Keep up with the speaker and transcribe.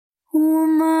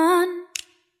Woman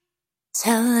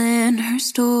telling her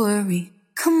story,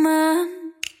 come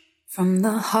on, from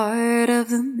the heart of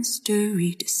the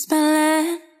mystery,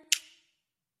 dispelling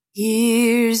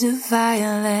years of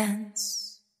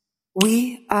violence.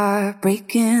 We are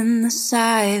breaking the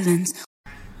silence.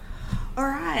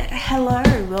 Alright, hello,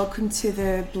 welcome to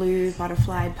the Blue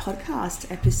Butterfly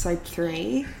Podcast, episode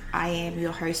 3. I am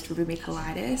your host, Ruby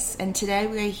Michaelitis, and today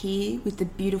we are here with the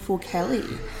beautiful Kelly.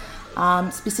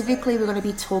 Specifically, we're going to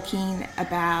be talking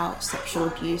about sexual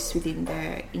abuse within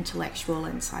the intellectual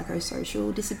and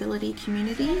psychosocial disability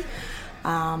community.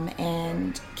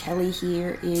 And Kelly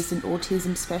here is an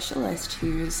autism specialist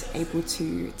who's able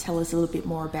to tell us a little bit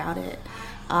more about it.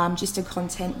 Just a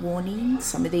content warning,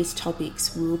 some of these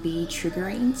topics will be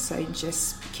triggering, so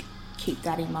just keep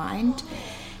that in mind.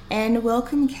 And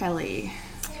welcome, Kelly.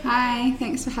 Hi,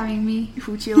 thanks for having me.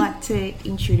 Would you like to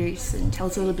introduce and tell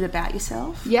us a little bit about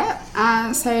yourself? Yeah,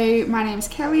 so my name's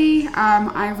Kelly.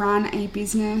 I run a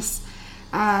business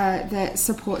that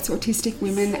supports autistic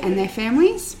women and their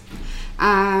families.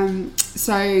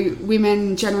 So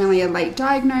women generally are late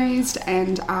diagnosed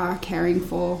and are caring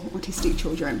for autistic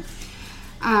children.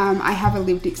 I have a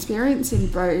lived experience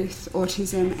in both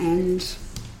autism and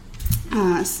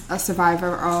a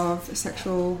survivor of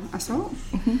sexual assault.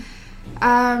 Mm-hmm.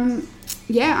 I'm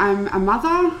a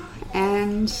mother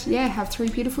and have 3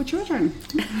 beautiful children.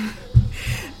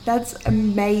 That's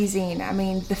amazing. I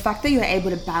mean, the fact that you're able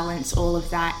to balance all of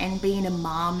that and being a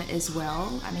mom as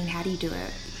well, I mean, how do you do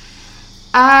it?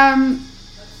 I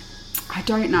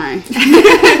don't know.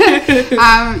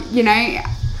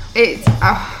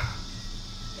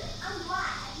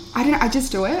 I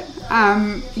just do it.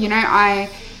 I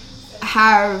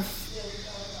have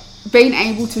been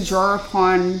able to draw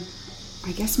upon,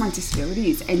 I guess, my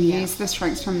disabilities and use the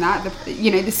strengths from that,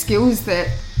 the skills that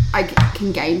I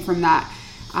can gain from that,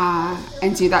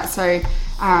 and do that. So,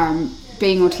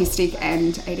 being autistic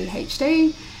and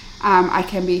ADHD, I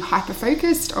can be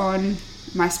hyper-focused on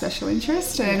my special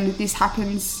interest, and this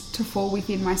happens to fall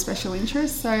within my special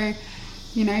interest. So,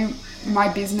 my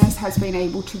business has been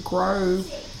able to grow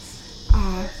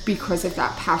because of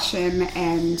that passion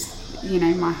and,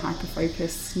 my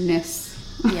hyper-focusedness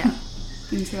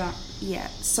into that. Yeah.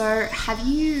 So have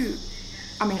you,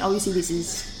 I mean, obviously this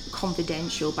is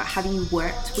confidential, but have you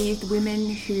worked with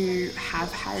women who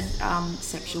have had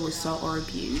sexual assault or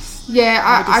abuse?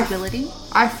 Yeah, disability?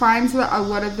 I find that a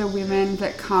lot of the women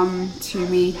that come to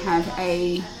me have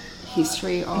a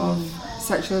history of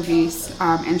sexual abuse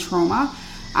and trauma.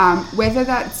 Whether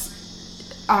that's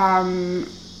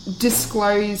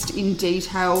disclosed in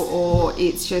detail or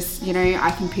it's just,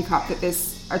 I can pick up that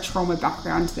there's a trauma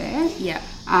background there. Yeah.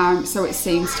 So it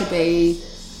seems to be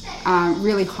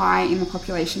really high in the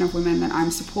population of women that I'm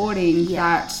supporting,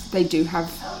 that they do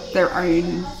have their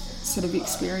own sort of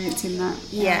experience in that.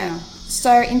 Yeah.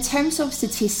 So in terms of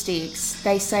statistics,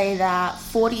 they say that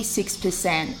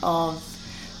 46% of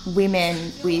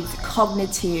women with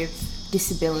cognitive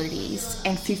disabilities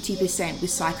and 50% with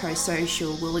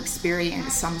psychosocial will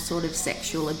experience some sort of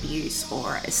sexual abuse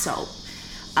or assault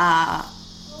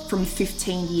from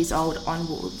 15 years old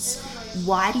onwards.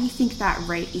 Why do you think that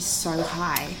rate is so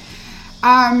high?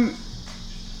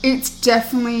 It's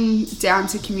definitely down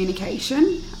to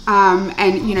communication.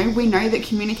 And, we know that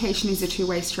communication is a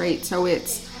two-way street. So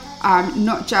it's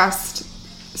not just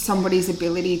somebody's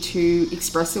ability to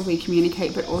expressively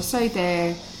communicate, but also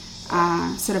their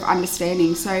sort of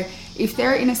understanding. So if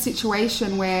they're in a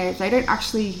situation where they don't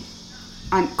actually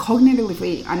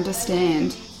cognitively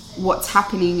understand what's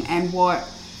happening and what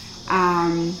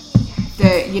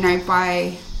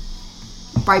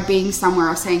by being somewhere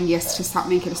or saying yes to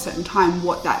something at a certain time,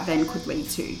 what that then could lead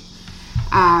to.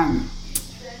 I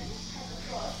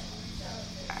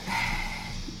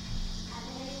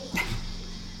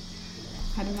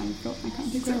don't know, I can't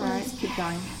think of it. Alright, keep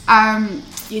going.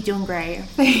 You're doing great.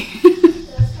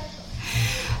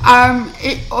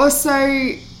 It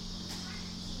also,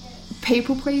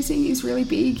 people pleasing is really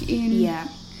big in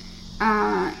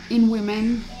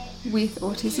women with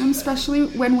autism, especially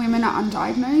when women are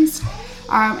undiagnosed,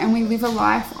 and we live a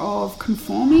life of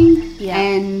conforming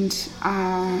and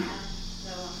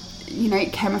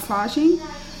camouflaging,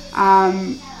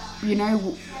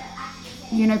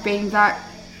 being that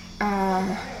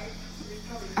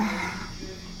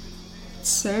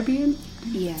Serbian,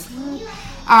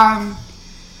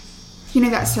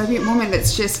 that Serbian woman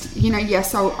that's just,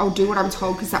 yes, I'll do what I'm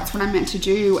told because that's what I'm meant to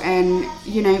do, and,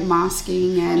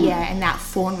 masking and... Yeah, and that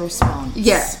fawn response.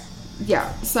 Yeah.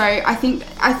 So I think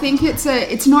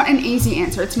it's not an easy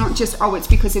answer. It's not just, it's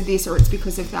because of this or it's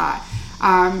because of that.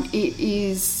 It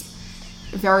is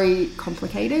very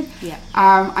complicated. Yeah.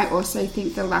 I also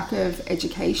think the lack of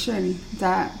education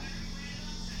that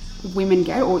women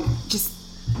get, or just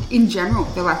in general,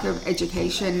 the lack of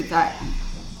education that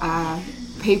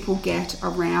people get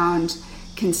around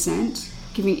consent,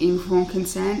 giving informed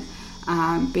consent,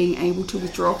 being able to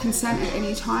withdraw consent at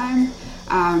any time.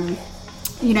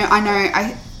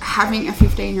 Having a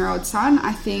 15-year-old son,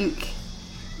 I think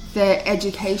the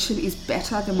education is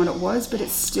better than what it was, but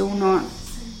it's still not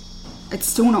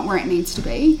where it needs to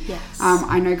be. Yes.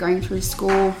 I know going through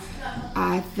school,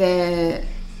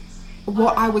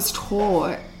 what I was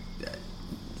taught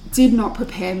did not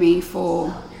prepare me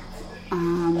for,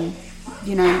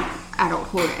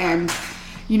 adulthood and,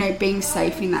 being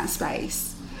safe in that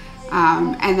space.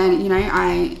 And then,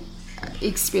 I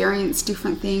experienced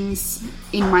different things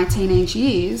in my teenage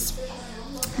years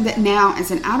that now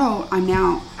as an adult, I'm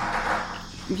now,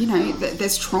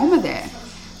 there's trauma there.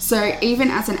 So even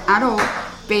as an adult,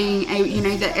 being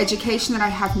the education that I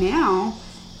have now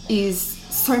is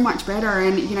so much better,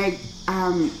 and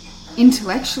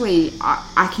intellectually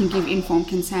I can give informed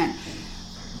consent,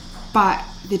 but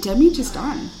the damage is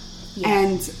done. Yeah.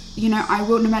 And I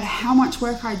will, no matter how much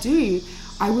work I do,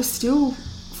 I will still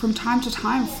from time to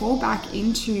time fall back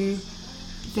into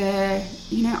the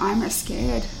I'm a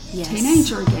scared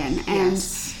teenager again. And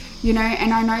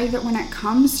and I know that when it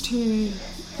comes to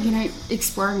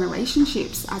exploring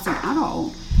relationships as an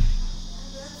adult,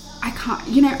 I can't,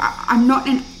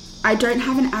 I don't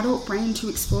have an adult brain to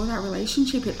explore that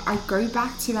relationship. I go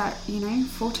back to that,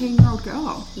 14-year-old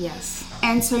girl. Yes.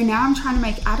 And so now I'm trying to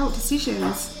make adult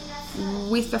decisions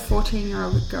with the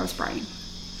 14-year-old girl's brain.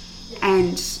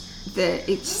 And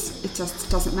it just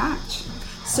doesn't match.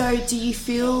 So do you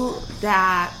feel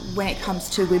that when it comes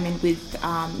to women with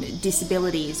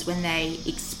disabilities, when they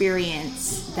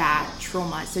experience that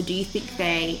trauma, so do you think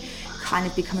they kind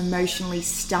of become emotionally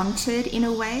stunted in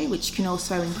a way, which can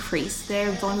also increase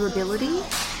their vulnerability?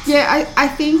 Yeah, I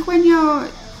think when you're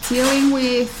dealing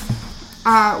with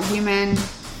women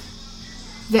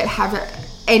that have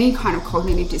any kind of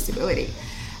cognitive disability,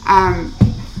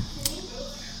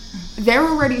 they're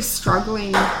already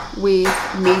struggling with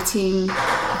meeting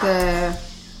the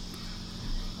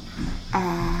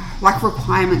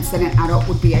requirements that an adult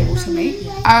would be able to meet.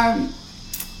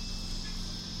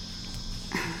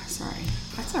 Sorry.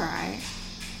 That's all right.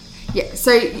 Yeah,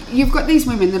 so you've got these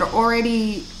women that are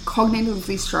already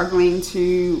cognitively struggling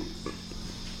to,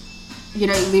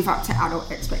 live up to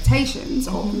adult expectations,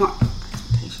 or not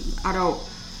expectations, adult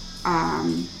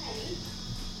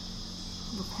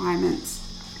requirements.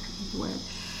 Word.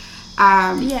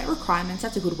 Requirements,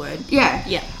 that's a good word. Yeah.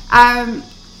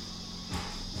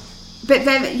 But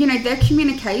then, their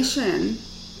communication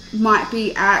might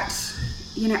be at,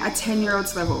 a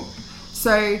 10-year-old's level.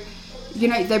 So,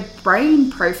 their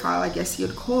brain profile, I guess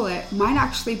you'd call it, might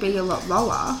actually be a lot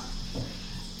lower.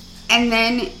 And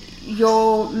then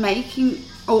you're making,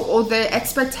 or the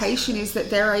expectation is that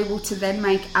they're able to then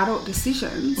make adult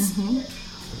decisions. Mm-hmm.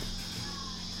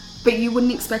 But you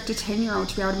wouldn't expect a 10-year-old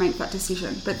to be able to make that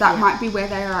decision. But that might be where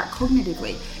they are at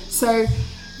cognitively. So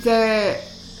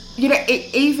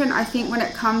even I think when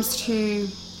it comes to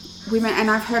women, and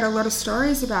I've heard a lot of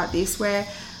stories about this, where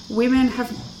women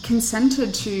have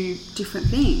consented to different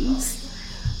things,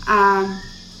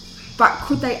 but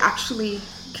could they actually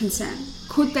consent?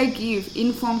 Could they give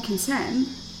informed consent?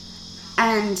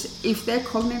 And if they're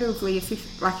cognitively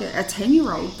a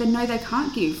 10-year-old, then no, they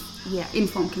can't give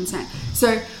informed consent.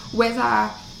 So whether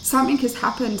something has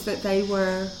happened that they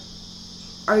were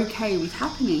okay with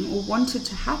happening or wanted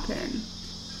to happen,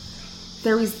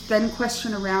 there is then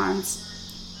question around,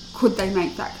 could they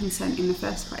make that consent in the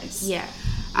first place? Yeah.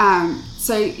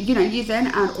 So, you then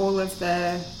add all of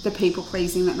the people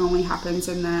pleasing that normally happens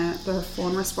in the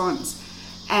fawn response,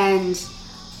 and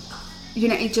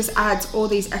it just adds all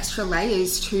these extra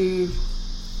layers to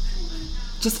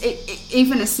just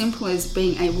even as simple as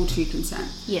being able to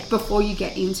consent. Yeah. Before you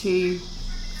get into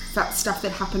that stuff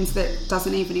that happens that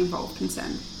doesn't even involve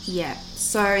consent. Yeah.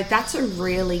 So that's a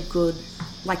really good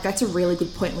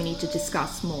point we need to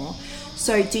discuss more.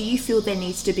 So do you feel there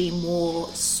needs to be more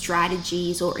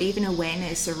strategies or even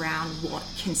awareness around what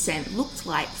consent looks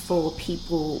like for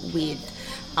people with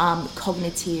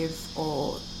cognitive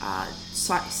or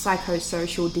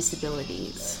psychosocial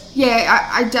disabilities? Yeah,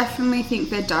 I definitely think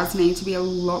there does need to be a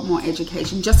lot more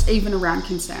education, just even around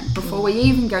consent. Before we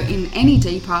even go in any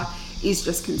deeper, is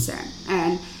just consent.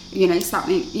 And,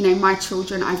 my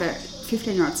children, I have a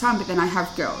 15-year-old son, but then I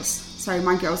have girls. So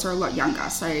my girls are a lot younger.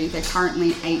 So they're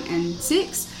currently 8 and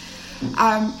 6.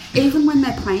 Even when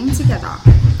they're playing together,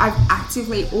 I've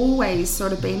actively always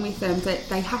sort of been with them that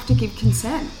they have to give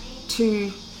consent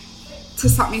to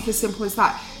something as simple as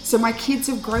that. So my kids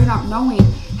have grown up knowing,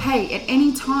 hey, at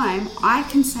any time I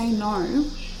can say no,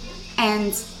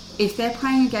 and if they're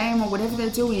playing a game or whatever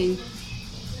they're doing,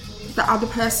 the other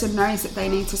person knows that they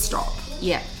need to stop.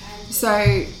 Yeah.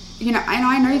 So, you know, and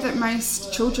I know that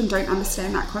most children don't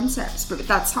understand that concept, but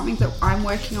that's something that I'm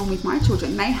working on with my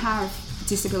children. They have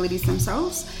disabilities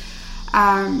themselves.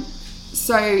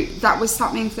 So that was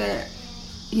something that,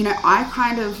 you know, I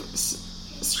kind of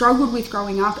struggled with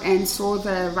growing up and saw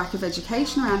the lack of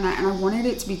education around that, and I wanted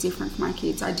it to be different for my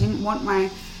kids. I didn't want my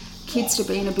kids to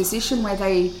be in a position where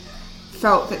they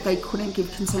felt that they couldn't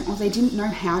give consent, or they didn't know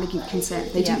how to give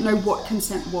consent. They didn't know what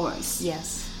consent was.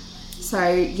 Yes.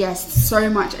 So yes, so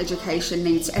much education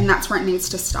needs, and that's where it needs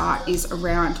to start, is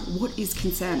around what is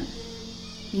consent.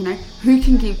 You know, who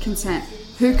can give consent?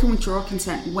 Who can withdraw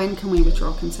consent? When can we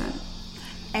withdraw consent?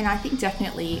 And I think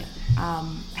definitely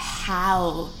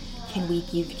how can we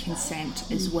give consent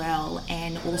as well,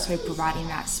 and also providing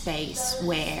that space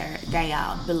where they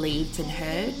are believed and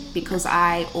heard, because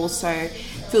I also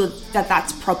feel that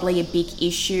that's probably a big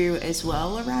issue as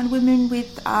well around women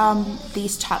with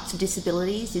these types of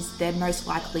disabilities, is they're most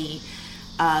likely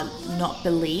not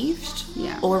believed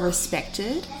or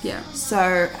respected. Yeah.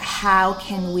 So how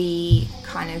can we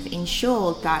kind of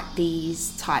ensure that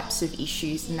these types of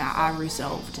issues and that are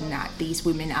resolved, and that these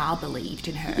women are believed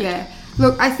and heard? Yeah.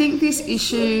 Look, I think this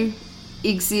issue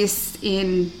exists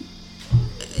in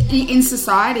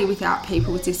society without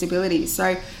people with disabilities.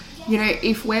 So, you know,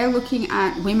 if we're looking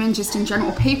at women just in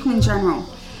general, or people in general,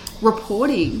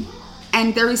 reporting,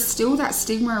 and there is still that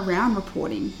stigma around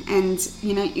reporting, and,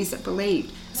 you know, is it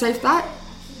believed? So if that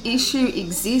issue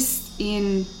exists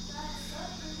in,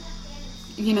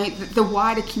 you know, the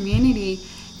wider community,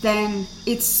 then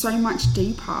it's so much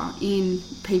deeper in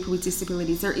people with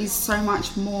disabilities. There is so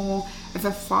much more of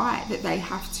a fight that they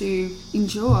have to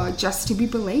endure just to be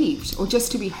believed or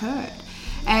just to be heard.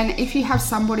 And if you have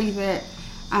somebody that,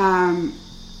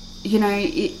 you know,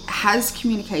 it has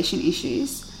communication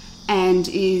issues and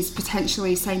is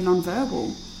potentially, say,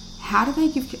 non-verbal, how do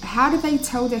they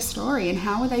tell their story, and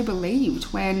how are they believed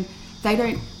when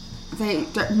they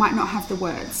might not have the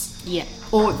words,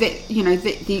 or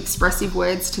the expressive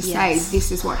words to say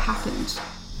this is what happened?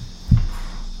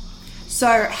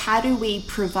 So how do we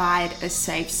provide a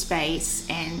safe space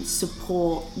and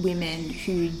support women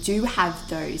who do have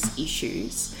those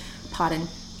issues,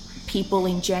 people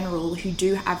in general who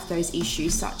do have those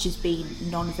issues, such as being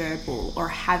non-verbal or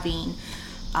having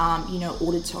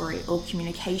auditory or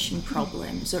communication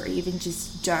problems, or even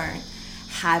just don't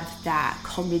have that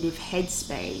cognitive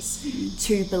headspace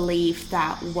to believe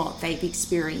that what they've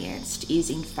experienced is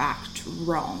in fact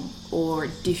wrong or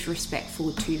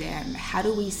disrespectful to them? How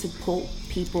do we support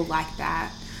people like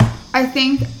that? I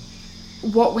think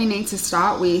what we need to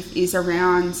start with is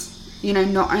around, you know,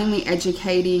 not only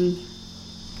educating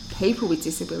people with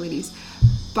disabilities,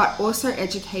 but also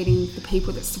educating the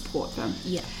people that support them.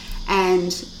 Yeah.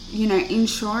 And, you know,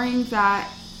 ensuring that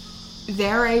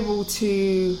they're able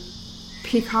to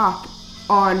pick up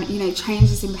on, you know,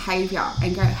 changes in behaviour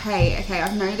and go, hey, okay,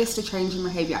 I've noticed a change in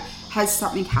behaviour. Has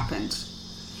something happened?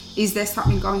 Is there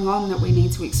something going on that we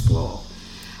need to explore?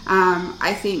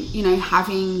 I think, you know,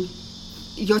 having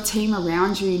your team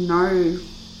around you know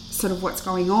sort of what's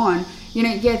going on. You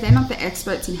know, yeah, they're not the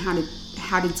experts in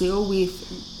how to deal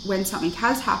with when something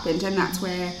has happened, and that's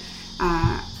where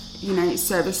you know,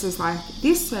 services like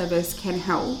this service can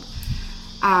help,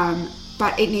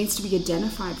 but it needs to be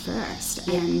identified first.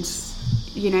 And,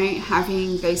 you know,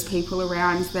 having those people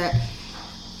around that,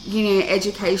 you know,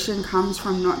 education comes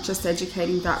from not just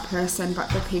educating that person, but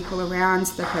the people around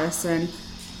the person,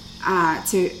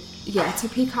 to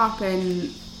pick up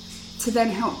and to then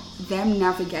help them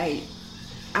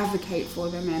advocate for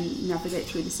them and navigate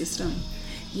through the system.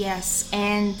 Yes,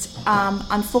 and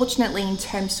unfortunately, in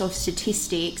terms of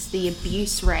statistics, the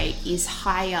abuse rate is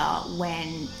higher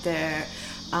when the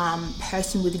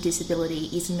person with a disability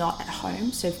is not at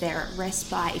home. So if they're at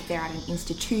respite, if they're at an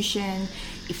institution,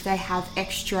 if they have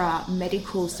extra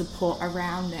medical support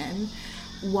around them.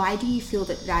 Why do you feel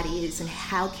that is, and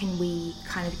how can we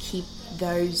kind of keep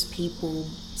those people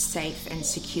safe and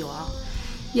secure?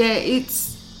 Yeah,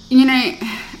 it's, you know,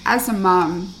 as a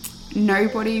mum,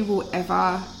 nobody will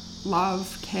ever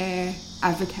love, care,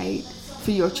 advocate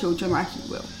for your children like you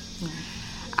will.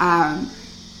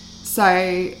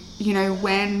 So, you know,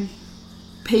 when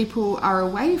people are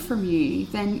away from you,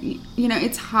 then, you know,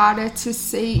 it's harder to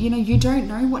see, you know, you don't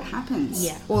know what happens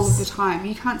all of the time.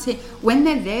 You can't see. When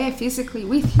they're there physically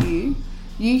with you,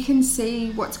 you can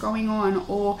see what's going on,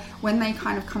 or when they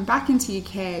kind of come back into your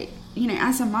care, you know,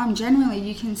 as a mum, generally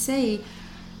you can see,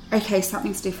 okay,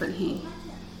 something's different here.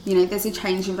 You know, there's a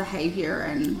change in behaviour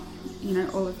and, you know,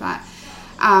 all of that.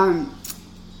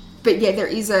 But yeah, there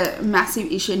is a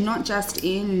massive issue, not just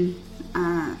in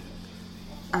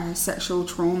sexual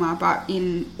trauma, but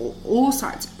in all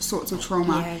sorts of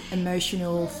trauma. Yeah,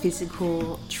 emotional,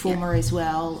 physical trauma as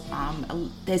well.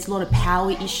 There's a lot of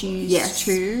power issues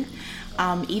too,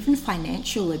 even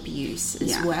financial abuse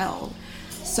as well.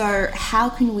 So how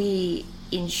can we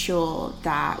ensure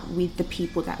that with the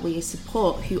people that we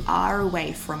support who are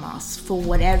away from us for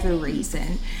whatever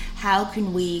reason, how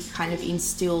can we kind of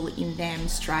instill in them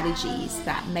strategies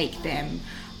that make them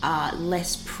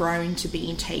less prone to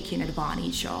being taken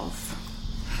advantage of?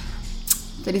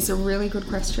 That is a really good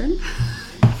question,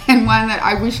 and one that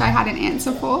I wish I had an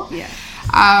answer for.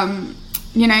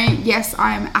 You know, yes,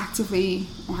 I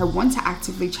want to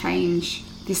actively change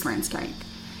this landscape.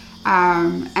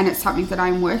 And it's something that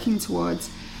I'm working towards.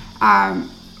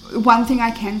 One thing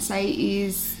I can say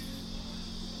is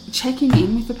checking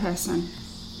in with the person,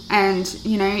 and,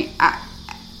 you know,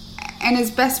 and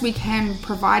as best we can,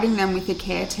 providing them with a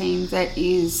care team that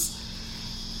is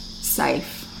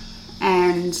safe,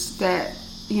 and that,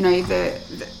 you know, that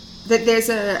there's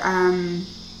a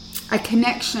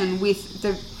connection with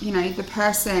the, you know, the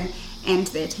person and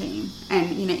their team,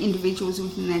 and, you know, individuals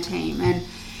within their team. And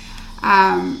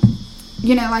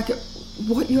you know, like,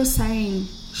 what you're saying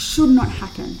should not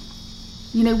happen.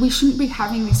 You know, we shouldn't be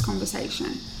having this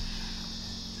conversation.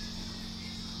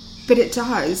 But it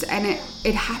does, and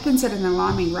it happens at an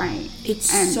alarming rate. It's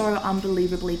so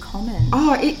unbelievably common.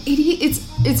 Oh,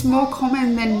 it's more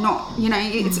common than not. You know,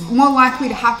 it's more likely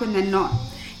to happen than not.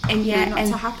 And not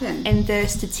to happen. And the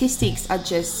statistics are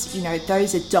just, you know,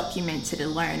 those are documented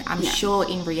alone. I'm sure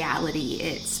in reality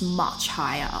it's much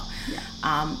higher,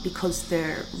 because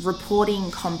the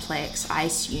reporting complex,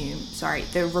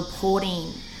 the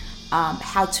reporting,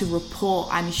 how to report,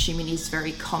 I'm assuming, is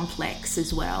very complex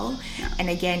as well. And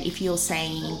again, if you're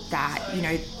saying that, you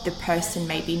know, the person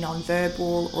may be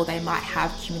nonverbal, or they might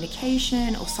have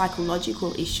communication or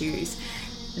psychological issues,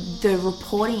 the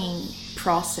reporting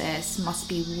process must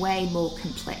be way more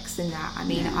complex than that. I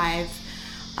mean, I've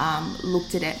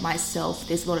looked at it myself.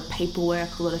 There's a lot of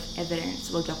paperwork, a lot of evidence,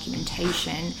 a lot of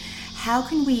documentation. How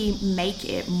can we make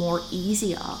it more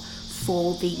easier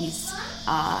for these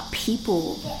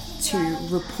people to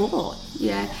report?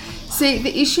 Yeah. See,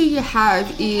 the issue you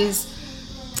have is,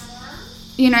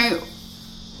 you know,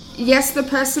 yes, the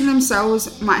person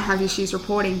themselves might have issues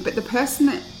reporting, but the person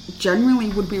that generally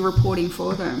would be reporting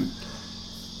for them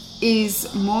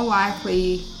is more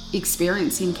likely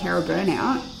experiencing carer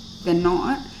burnout than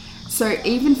not. So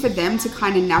even for them to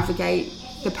kind of navigate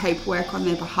the paperwork on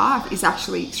their behalf is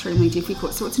actually extremely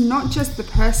difficult. So it's not just the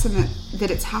person that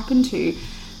it's happened to,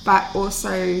 but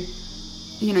also,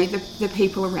 you know, the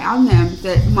people around them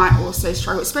that might also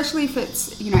struggle, especially if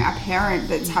it's, you know, a parent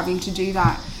that's having to do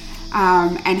that,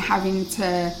 and having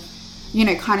to, you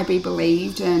know, kind of be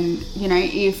believed. And, you know,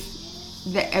 if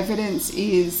the evidence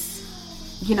is,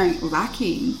 you know,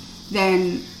 lacking,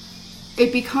 then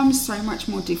it becomes so much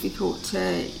more difficult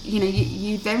to, you know,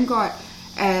 you then got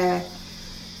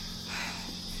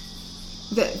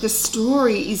the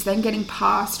story is then getting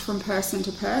passed from person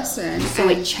to person. So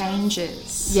it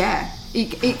changes. Yeah,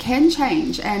 it can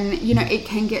change, and, you know, it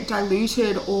can get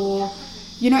diluted, or,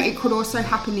 you know, it could also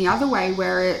happen the other way,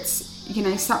 where it's, you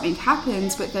know, something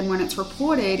happens, but then when it's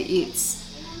reported, it's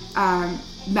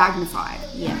magnified.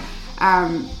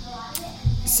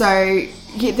 So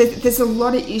yeah, there's a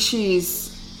lot of issues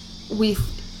with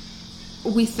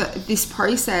this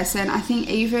process, and I think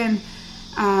even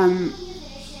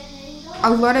a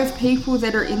lot of people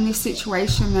that are in this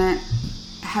situation that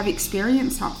have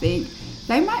experienced something,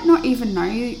 they might not even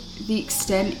know the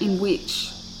extent in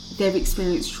which they've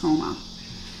experienced trauma.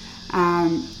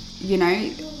 You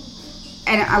know,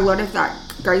 and a lot of that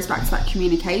goes back to that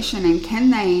communication, and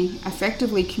can they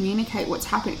effectively communicate what's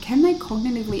happened? Can they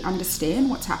cognitively understand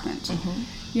what's happened?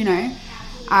 You know,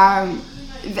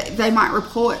 they might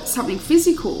report something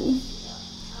physical,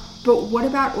 but what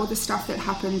about all the stuff that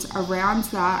happens around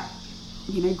that,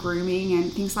 you know, grooming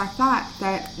and things like that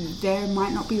they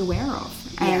might not be aware of?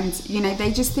 And, you know,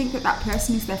 they just think that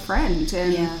person is their friend,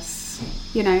 and,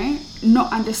 you know,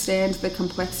 not understand the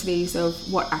complexities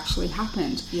of what actually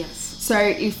happened. So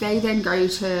if they then go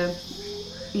to,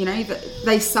 you know,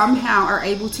 they somehow are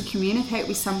able to communicate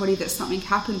with somebody that something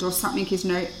happened, or something is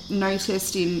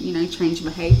noticed in, you know, change in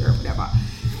behaviour or whatever,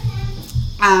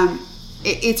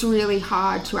 it's really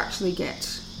hard to actually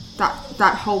get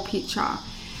that whole picture.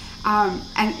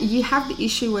 And you have the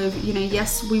issue of, you know,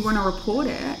 yes, we want to report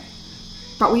it,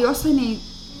 but we also need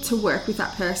to work with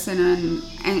that person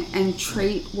and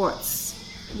treat what's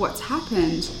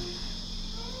happened,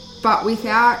 but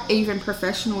without even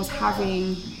professionals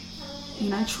having, you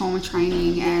know, trauma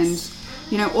training and,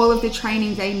 you know, all of the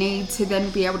training they need to then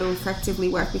be able to effectively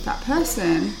work with that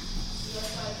person.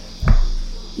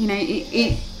 You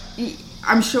know,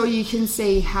 I'm sure you can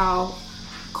see how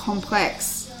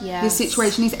complex this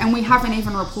situation is, and we haven't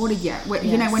even reported yet.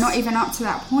 You know, we're not even up to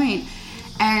that point.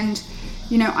 And,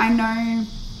 you know, I know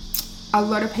a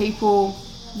lot of people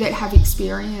that have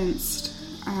experienced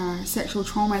sexual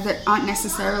trauma that aren't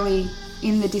necessarily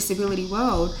in the disability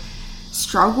world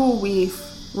struggle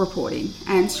with reporting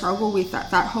and struggle with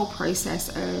that whole process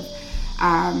of,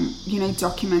 you know,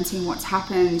 documenting what's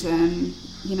happened and,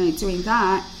 you know, doing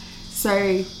that.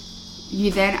 So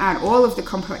you then add all of the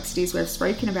complexities we've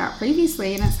spoken about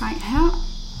previously, and it's like,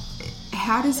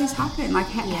 how does this happen? Like,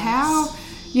 how,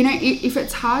 you know, if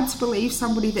it's hard to believe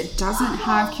somebody that doesn't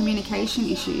have communication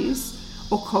issues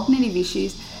or cognitive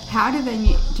issues, how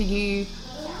do you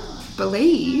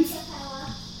believe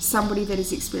somebody that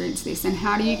has experienced this, and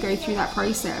how do you go through that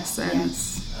process? And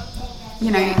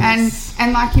you know,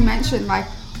 and like you mentioned, like,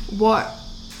 what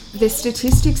the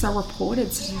statistics are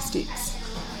reported statistics.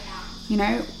 You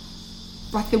know,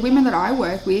 like the women that I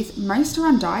work with, most are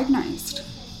undiagnosed.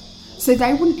 So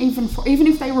they wouldn't even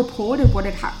if they reported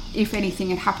if anything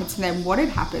had happened to them, what had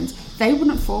happened, they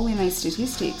wouldn't fall in those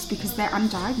statistics because they're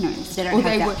undiagnosed. They don't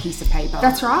have that piece of paper.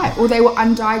 That's right. Or they were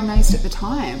undiagnosed at the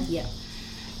time. Yeah.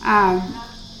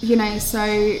 You know, so,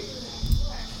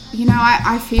 you know,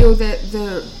 I feel that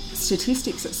the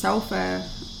statistics itself are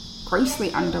grossly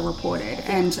underreported,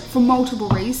 and for multiple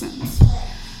reasons.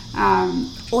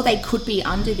 Or they could be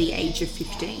under the age of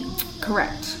 15.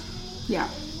 Correct. Yeah.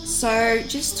 So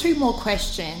just 2 more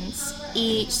questions.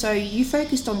 So you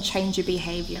focused on change of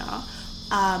behaviour.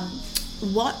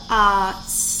 What are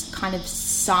kind of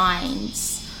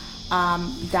signs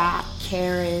that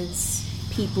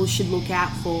people should look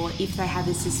out for if they have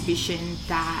a suspicion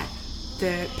that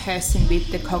the person with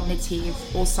the cognitive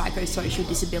or psychosocial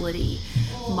disability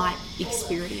might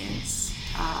experience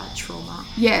trauma?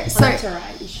 Yeah, so that's all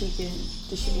right. Does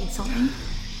she need something?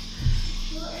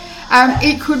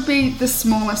 It could be the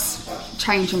smallest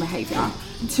change in behaviour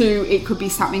to it could be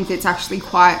something that's actually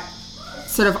quite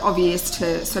sort of obvious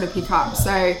to sort of pick up.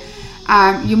 So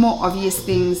your more obvious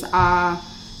things are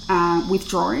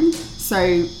withdrawing.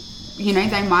 So, you know,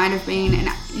 they might have been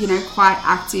quite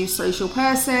active social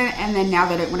person, and then now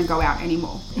they don't want to go out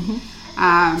anymore.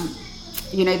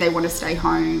 Mm-hmm. You know, they want to stay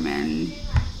home and,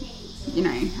 you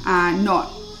know,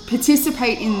 not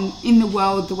participate in the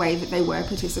world the way that they were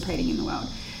participating in the world.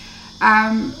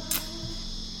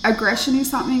 Aggression is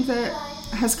something that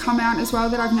has come out as well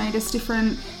that I've noticed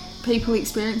different people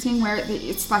experiencing, where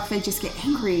it's like they just get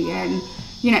angry and,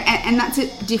 you know, and that's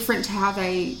different to how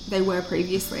they were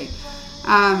previously.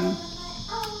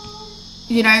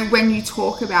 You know, when you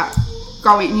talk about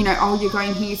going, you know, oh, you're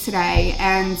going here today,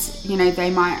 and, you know, they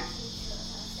might,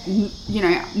 you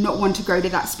know, not want to go to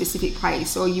that specific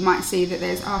place, or you might see that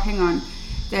there's,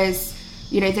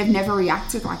 you know, they've never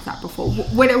reacted like that before,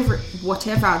 whatever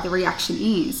the reaction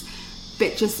is,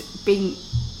 but just the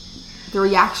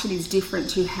reaction is different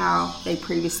to how they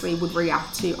previously would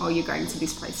react to, oh, you're going to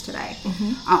this place today,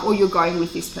 mm-hmm. Or you're going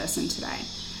with this person today.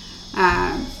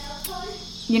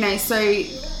 You know, so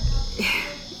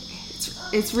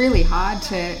it's really hard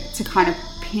to kind of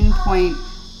pinpoint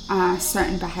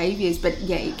certain behaviours, but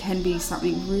yeah, it can be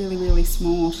something really, really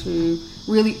small to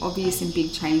really obvious and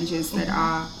big changes that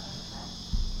are,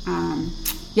 and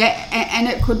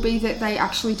it could be that they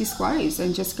actually disclose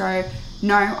and just go,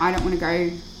 no, I don't want to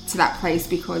go to that place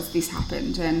because this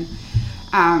happened. And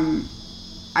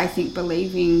I think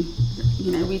believing,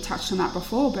 you know, we touched on that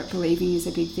before, but believing is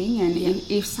a big thing. And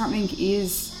if something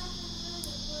is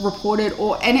reported,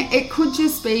 and it could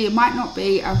just be, it might not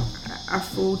be a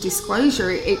full disclosure,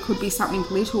 it could be something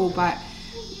little, but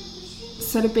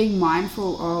sort of being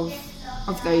mindful of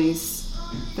those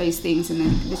things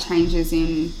and the changes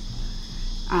in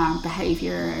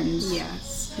behaviour and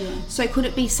So could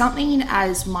it be something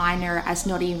as minor as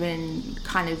not even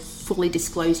kind of fully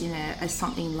disclosing it, as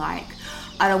something like,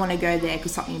 I don't want to go there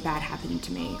because something bad happened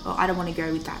to me, or I don't want to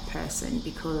go with that person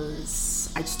because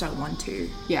I just don't want to?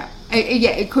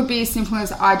 It could be as simple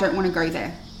as, I don't want to go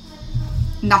there.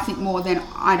 Nothing more than,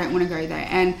 I don't want to go there.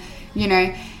 And, you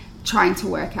know, trying to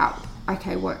work out,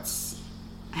 okay,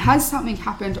 has something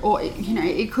happened? Or, you know,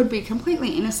 it could be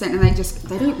completely innocent and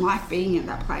they don't like being at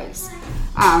that place.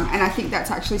 And I think that's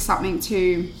actually something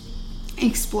to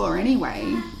explore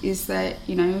anyway is that,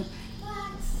 you know,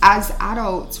 as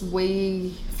adults,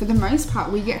 we, for the most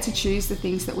part, we get to choose the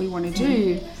things that we want to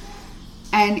do.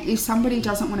 And if somebody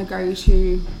doesn't want to go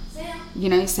to, you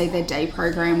know, say their day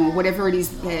program or whatever it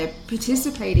is they're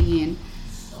participating in,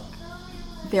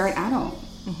 they're an adult.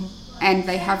 And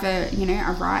they have a, you know,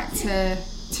 a right to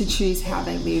choose how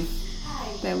they live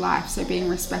their life. So being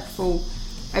respectful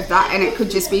of that, and it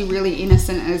could just be really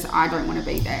innocent as, I don't want to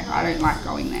be there, I don't like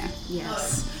going there.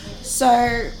 Yes.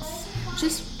 So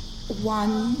just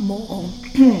one more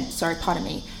sorry, pardon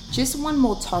me, just one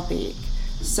more topic.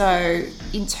 So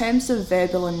in terms of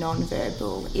verbal and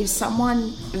non-verbal, if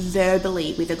someone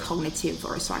verbally with a cognitive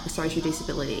or a psychosocial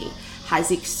disability has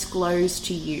disclosed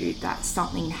to you that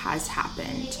something has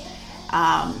happened,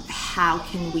 how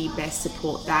can we best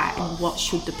support that, and what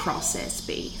should the process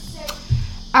be?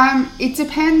 It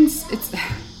depends. It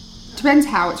depends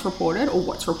how it's reported or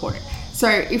what's reported. So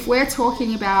if we're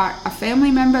talking about a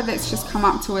family member that's just come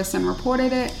up to us and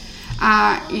reported it,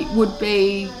 it would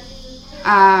be,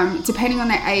 depending on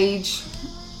their age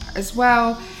as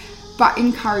well, but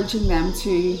encouraging them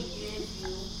to,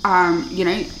 you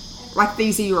know, like,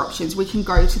 these are your options. We can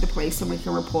go to the police and we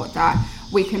can report that.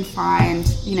 We can find,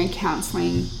 you know,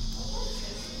 counselling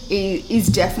is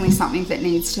definitely something that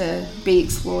needs to be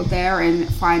explored there,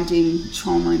 and finding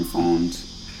trauma-informed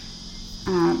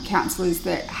counsellors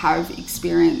that have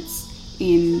experience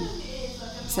in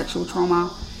sexual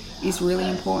trauma is really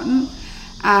important.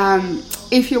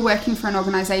 If you're working for an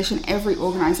organisation, every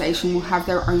organisation will have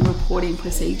their own reporting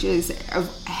procedures of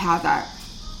how that,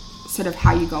 sort of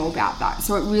how you go about that.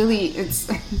 So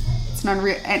it's not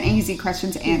an easy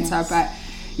question to answer, yes. But,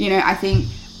 you know, I think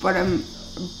bottom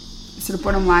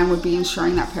line would be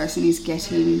ensuring that person is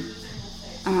getting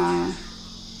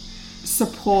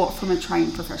support from a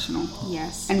trained professional.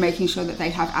 Yes. And making sure that they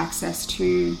have access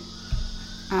to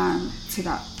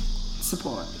that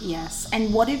support. Yes.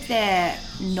 And what if they're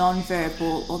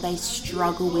non-verbal or they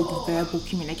struggle with verbal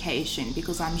communication?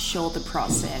 Because I'm sure the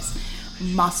process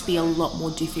must be a lot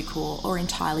more difficult or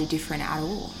entirely different at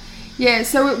all. Yeah,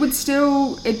 so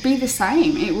it'd be the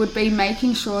same. It would be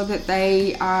making sure that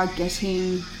they are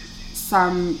getting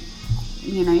some,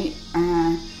 you know,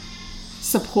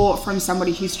 support from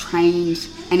somebody who's trained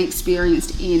and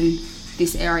experienced in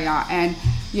this area. And,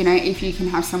 you know, if you can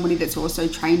have somebody that's also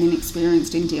trained and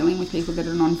experienced in dealing with people that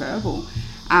are non-verbal.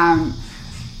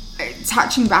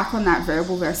 Touching back on that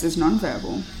verbal versus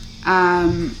non-verbal,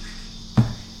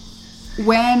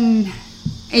 when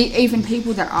even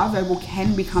people that are verbal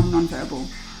can become non-verbal,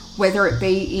 whether it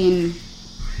be in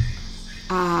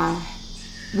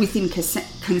within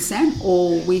consent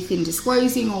or within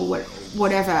disclosing or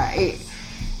whatever.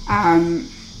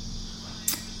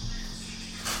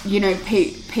 You know,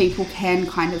 people can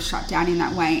kind of shut down in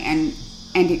that way and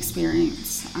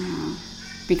experience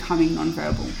becoming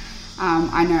non-verbal.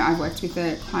 I know I've worked with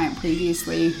a client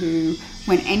previously who,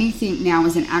 when anything now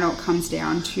as an adult comes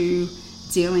down to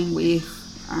dealing with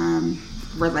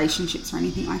relationships or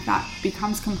anything like that,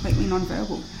 becomes completely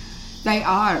non-verbal. They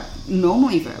are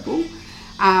normally verbal,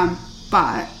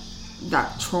 but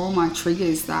that trauma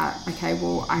triggers that, okay,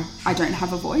 well, I don't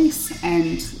have a voice,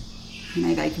 and, you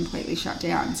know, they completely shut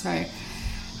down. So,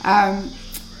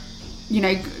 you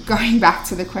know, going back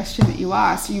to the question that you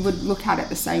asked, you would look at it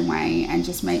the same way and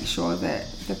just make sure that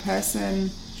the person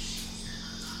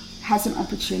has an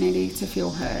opportunity to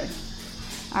feel heard,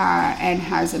 and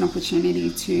has an opportunity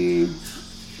to,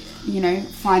 you know,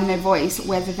 find their voice,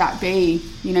 whether that be,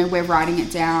 you know, we're writing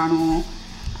it down or,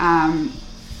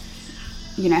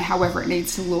 you know, however it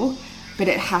needs to look, but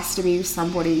it has to be with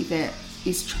somebody that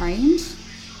is trained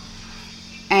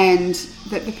and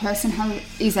that the person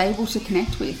is able to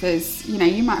connect with. As, you know,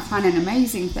 you might find an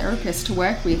amazing therapist to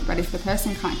work with, but if the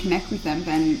person can't connect with them,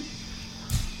 then,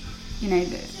 you know,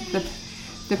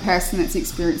 the person that's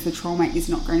experienced the trauma is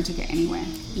not going to get anywhere.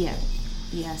 Yeah.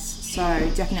 Yes.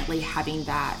 So definitely having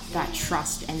that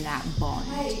trust and that bond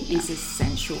is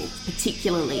essential,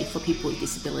 particularly for people with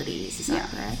disabilities. Is that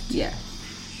correct? Yeah.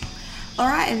 All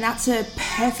right, and that's a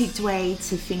perfect way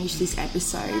to finish this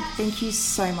episode. Thank you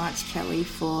so much, Kelly,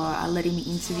 for letting me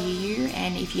interview you.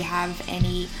 And if you have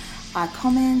any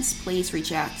comments, please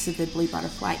reach out to the Blue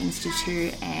Butterfly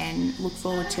Institute, and look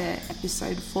forward to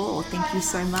episode 4. Thank you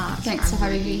so much. Thanks for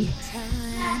having me.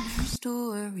 Telling her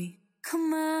story,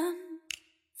 come on,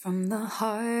 from the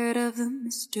heart of the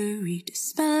mystery,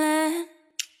 dispelling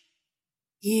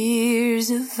years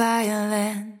of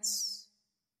violence.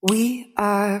 We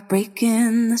are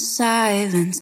breaking the silence.